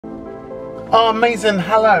Oh, amazing.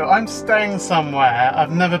 Hello, I'm staying somewhere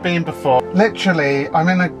I've never been before. Literally, I'm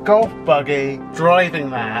in a golf buggy driving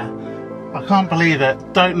there. I can't believe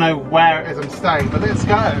it. Don't know where it is I'm staying, but let's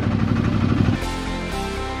go.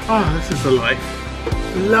 Oh, this is the life.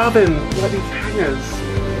 Loving bloody hangers.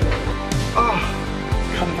 Oh,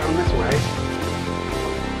 come down this way.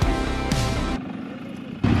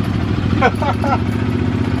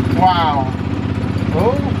 Wow.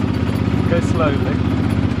 Oh, go slowly.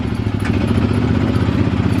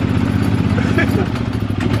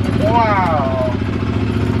 Wow.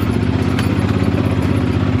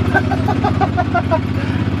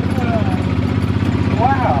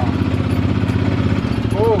 Wow.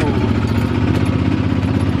 Oh.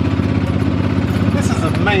 This is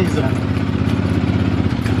amazing.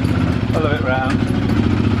 Follow it round.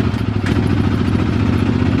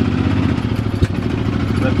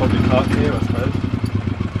 They're probably parked here, I suppose.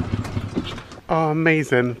 Oh,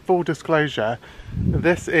 amazing. Full disclosure,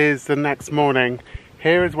 this is the next morning.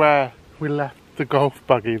 Here is where we left the golf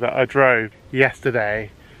buggy that I drove yesterday.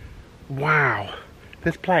 Wow,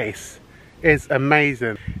 this place is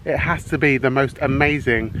amazing. It has to be the most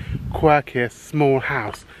amazing, quirkiest small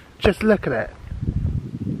house. Just look at it.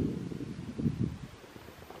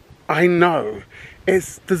 I know,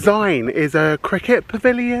 its design is a cricket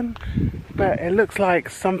pavilion, but it looks like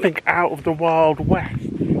something out of the Wild West.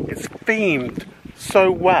 It's themed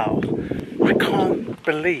so well. I can't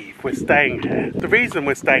believe we're staying here. The reason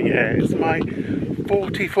we're staying here is my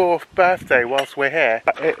 44th birthday whilst we're here.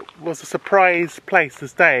 It was a surprise place to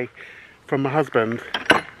stay from my husband,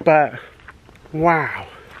 but wow.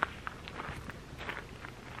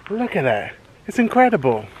 Look at it. It's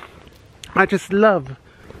incredible. I just love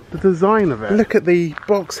the design of it. Look at the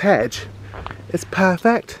box hedge. It's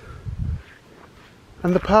perfect.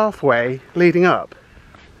 And the pathway leading up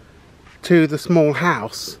to the small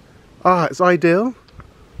house. Ah, it's ideal.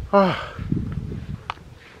 Ah.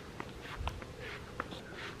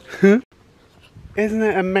 Isn't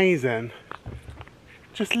it amazing?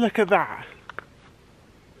 Just look at that.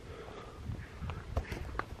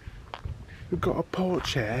 We've got a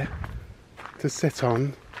porch here to sit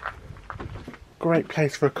on. Great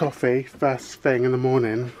place for a coffee first thing in the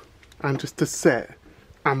morning and just to sit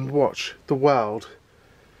and watch the world.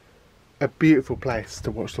 A beautiful place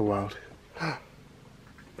to watch the world.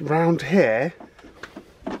 Round here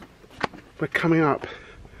we're coming up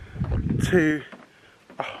to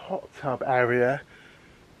a hot tub area,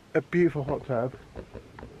 a beautiful hot tub.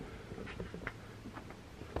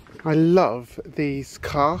 I love these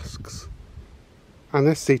casks and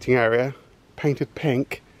this seating area painted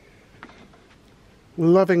pink.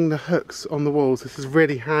 Loving the hooks on the walls. This is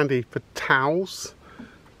really handy for towels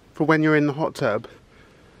for when you're in the hot tub.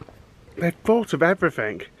 They've thought of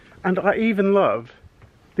everything, and I even love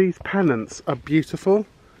these pennants are beautiful.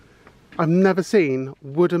 I've never seen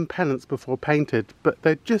wooden pennants before painted, but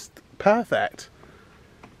they're just perfect.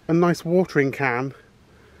 A nice watering can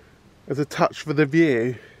as a touch for the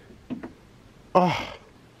view. Oh,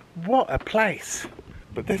 what a place.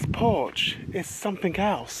 But this porch is something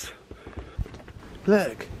else.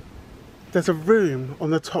 Look, there's a room on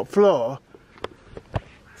the top floor.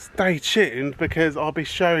 Stay tuned because I'll be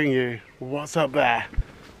showing you what's up there.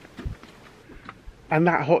 And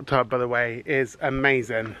that hot tub, by the way, is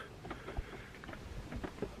amazing.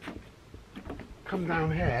 Come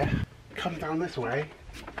down here, come down this way,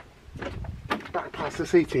 back past the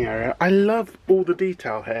seating area. I love all the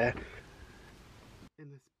detail here.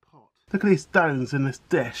 In this pot. Look at these stones in this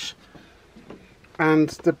dish. And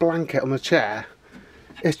the blanket on the chair.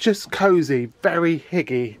 It's just cosy, very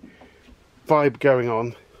higgy vibe going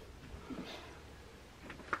on.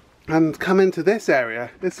 And come into this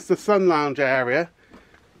area. This is the sun lounge area.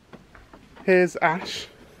 Here's Ash,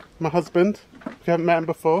 my husband. If you haven't met him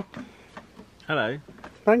before. Hello.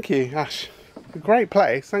 Thank you, Ash. A great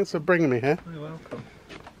place. Thanks for bringing me here. You're welcome.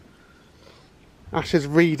 Ash is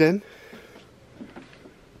reading.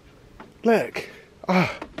 Look.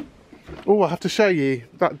 Ah. Oh, I have to show you.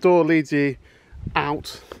 That door leads you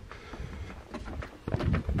out.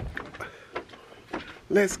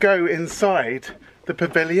 Let's go inside the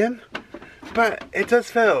pavilion. But it does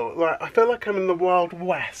feel like, I feel like I'm in the Wild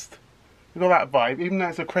West. You've got that vibe, even though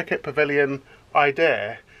it's a cricket pavilion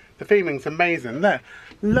idea. The theming's amazing. Look,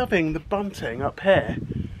 loving the bunting up here.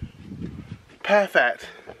 Perfect.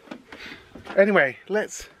 Anyway,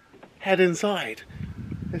 let's head inside.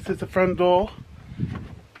 This is the front door.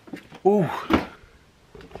 Ooh,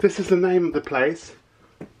 this is the name of the place.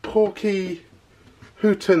 Porky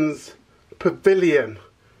Hooton's Pavilion.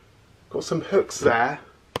 Got some hooks there.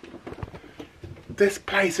 This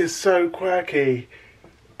place is so quirky.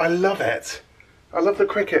 I love it. I love the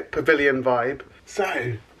cricket pavilion vibe.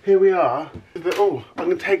 So, here we are. Oh, I'm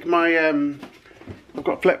going to take my, I've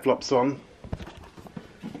got flip-flops on.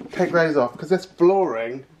 Take those off, because this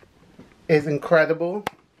flooring is incredible.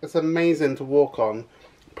 It's amazing to walk on.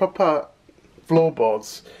 Proper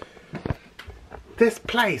floorboards. This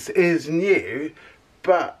place is new,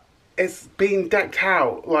 but it's been decked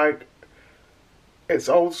out like it's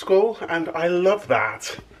old school, and I love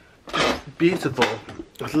that. Beautiful.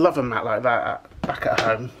 I love a mat like that back at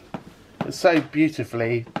home. It's so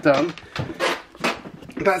beautifully done.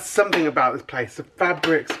 That's something about this place. The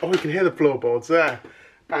fabrics, oh, you can hear the floorboards there.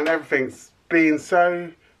 And everything's been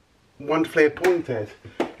so wonderfully appointed.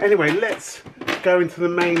 Anyway, let's go into the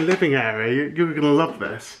main living area. You're going to love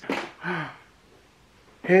this.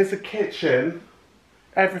 Here's the kitchen.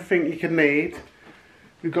 Everything you can need.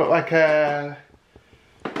 We've got like a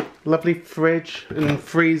lovely fridge and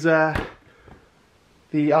freezer.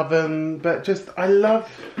 The oven. But just, I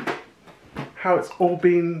love how it's all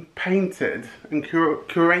been painted and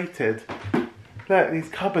curated. Look, these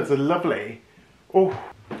cupboards are lovely. Oh,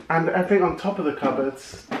 and everything on top of the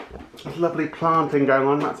cupboards. There's lovely planting going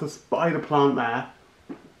on. That's a spider plant there.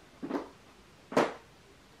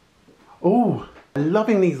 Oh,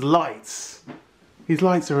 loving these lights. These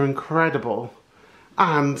lights are incredible.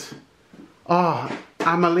 And,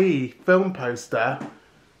 Amélie film poster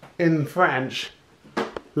in French.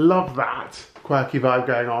 Love that quirky vibe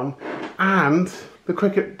going on. And the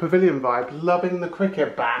cricket pavilion vibe. Loving the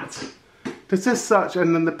cricket bat. This is such,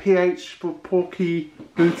 and then the PH for porky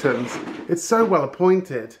buttons. It's so well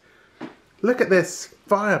appointed. Look at this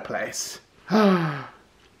fireplace.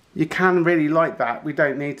 You can really like that. We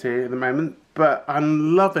don't need to at the moment, but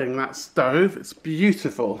I'm loving that stove. It's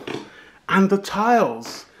beautiful. And the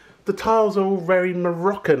tiles. The tiles are all very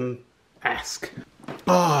Moroccan-esque.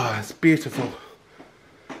 Oh, it's beautiful.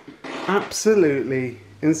 Absolutely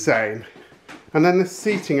insane. And then the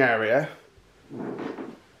seating area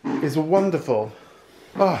is wonderful.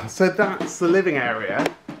 Oh, so that's the living area.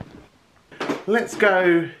 Let's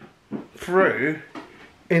go through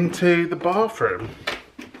into the bathroom.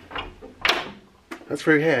 That's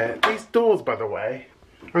through here. These doors, by the way,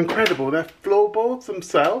 are incredible. They're floorboards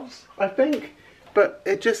themselves, I think, but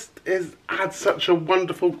it just adds such a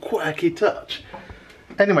wonderful quirky touch.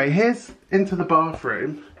 Anyway, here's into the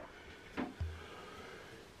bathroom.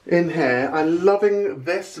 In here, I'm loving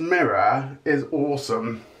this mirror. Is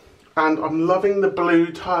awesome. And I'm loving the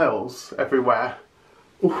blue tiles everywhere.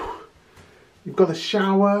 Ooh. You've got a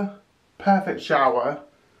shower, perfect shower.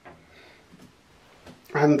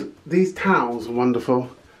 And these towels are wonderful.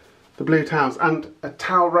 The blue towels and a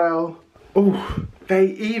towel rail. Ooh, they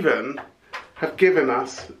even have given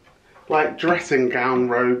us like dressing gown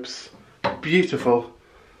robes. Beautiful.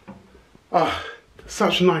 Oh,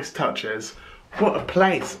 such nice touches. What a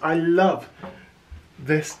place. I love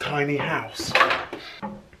this tiny house.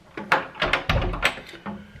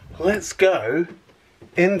 Let's go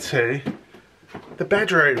into the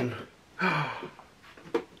bedroom.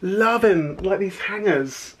 Loving like these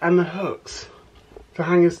hangers and the hooks to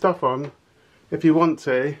hang your stuff on if you want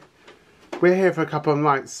to. We're here for a couple of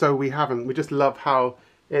nights, so we haven't. We just love how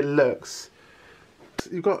it looks.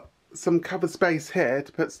 You've got some cupboard space here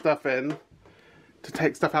to put stuff in, to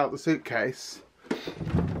take stuff out of the suitcase.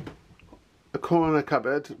 A corner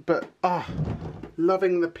cupboard, but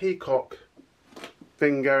loving the peacock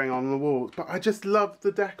thing going on the walls. But I just love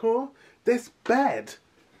the decor. This bed.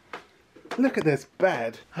 Look at this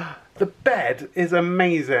bed. The bed is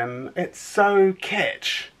amazing. It's so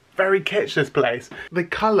kitsch. Very kitsch, this place. The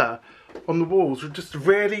colour on the walls just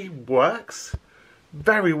really works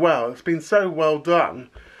very well. It's been so well done.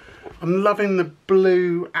 I'm loving the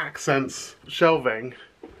blue accents shelving.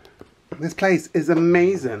 This place is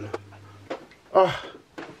amazing. Oh,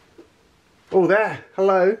 there.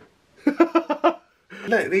 Hello.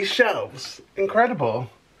 Look, these shelves. Incredible.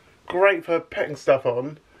 Great for putting stuff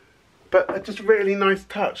on. But just really nice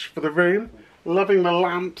touch for the room. Loving the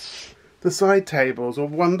lamps. The side tables are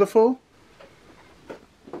wonderful.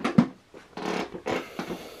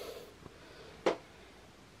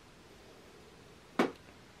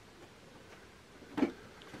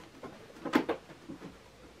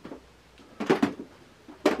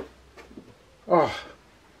 Oh.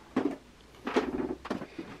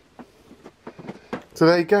 So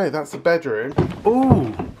there you go, that's the bedroom.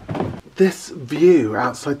 Ooh, this view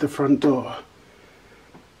outside the front door.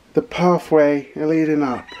 The pathway leading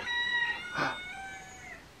up.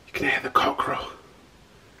 You can hear the cockerel.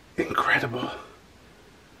 Incredible.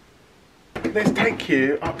 Let's take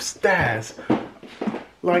you upstairs.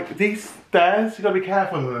 Like these stairs, you've got to be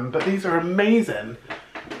careful with them, but these are amazing.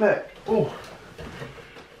 Look. Oh.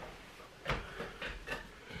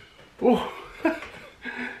 Oh.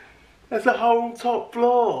 There's a whole top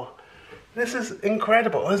floor. This is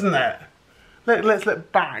incredible, isn't it? Look, let's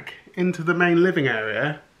look back into the main living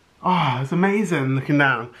area. Oh, it's amazing looking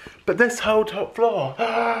down. But this whole top floor,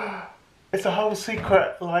 it's a whole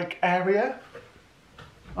secret like area.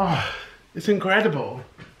 Oh, it's incredible.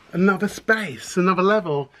 Another space, another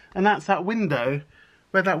level. And that's that window,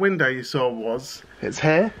 where that window you saw was. It's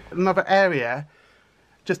here. Another area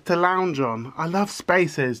just to lounge on. I love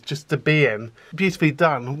spaces just to be in. Beautifully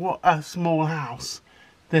done. What a small house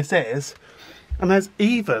this is. And there's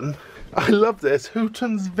even, I love this,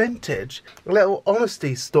 Houghton's Vintage, a little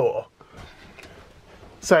honesty store.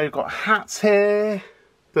 So you've got hats here,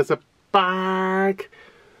 there's a bag.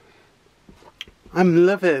 I'm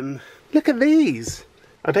loving, look at these.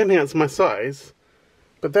 I don't think that's my size,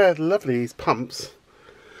 but they're lovely, these pumps.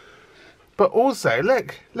 But also,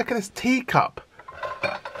 look at this teacup.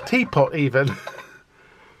 Teapot even.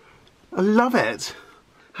 I love it.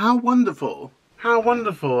 How wonderful. How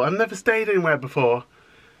wonderful. I've never stayed anywhere before.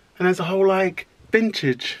 And there's a whole like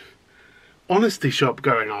vintage honesty shop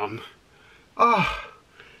going on. Oh,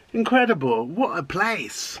 incredible. What a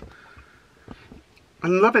place.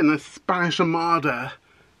 I'm loving this Spanish Armada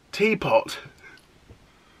teapot.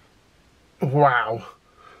 Wow.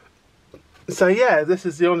 So yeah, this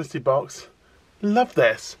is the honesty box. Love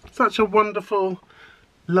this. Such a wonderful,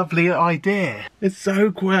 lovely idea. It's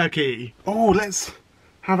so quirky. Oh, let's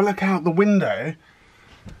have a look out the window.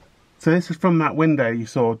 So this is from that window you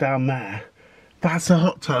saw down there. That's a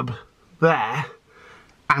hot tub there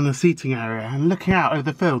and the seating area. And looking out over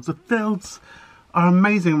the fields. The fields are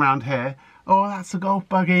amazing around here. Oh, that's a golf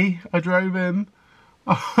buggy I drove in.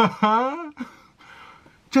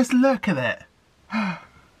 Just look at it.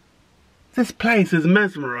 This place is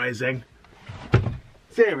mesmerising.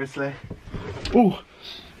 Seriously. Oh,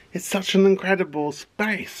 it's such an incredible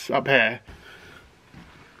space up here.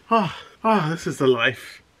 Oh, this is the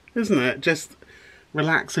life, isn't it? Just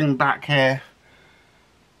relaxing back here.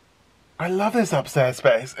 I love this upstairs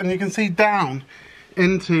space, and you can see down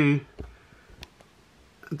into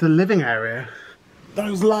the living area.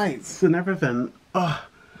 Those lights and everything. Oh,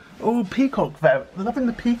 peacock feathers. Loving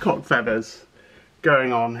the peacock feathers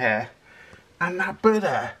going on here. And that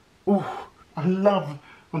Buddha. Oh, I love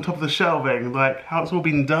on top of the shelving, like how it's all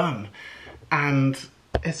been done. And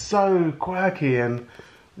it's so quirky and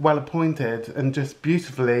well appointed and just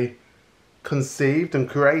beautifully conceived and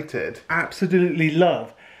created. Absolutely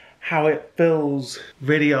love how it feels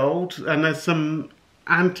really old, and there's some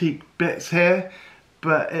antique bits here,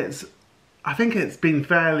 but I think it's been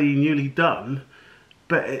fairly newly done,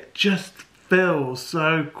 but it just feels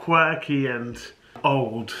so quirky and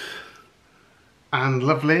old and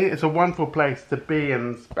lovely. It's a wonderful place to be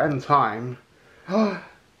and spend time. Oh,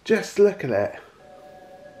 just look at it.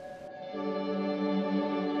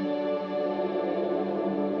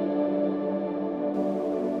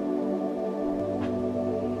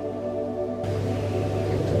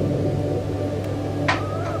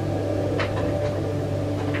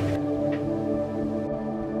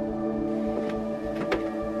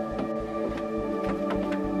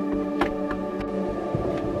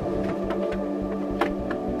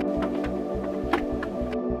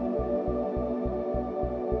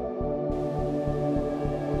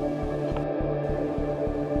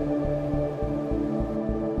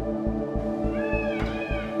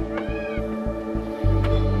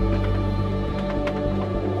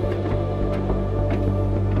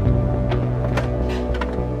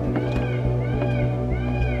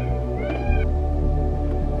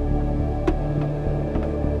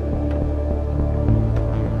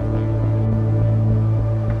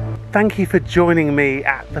 Thank you for joining me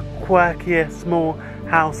at the quirkiest small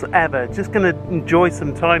house ever. Just gonna enjoy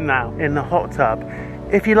some time now in the hot tub.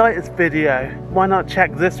 If you like this video, why not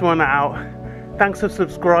check this one out? Thanks for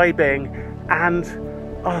subscribing, and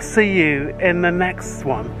I'll see you in the next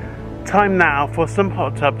one. Time now for some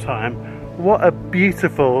hot tub time. What a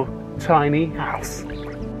beautiful tiny house.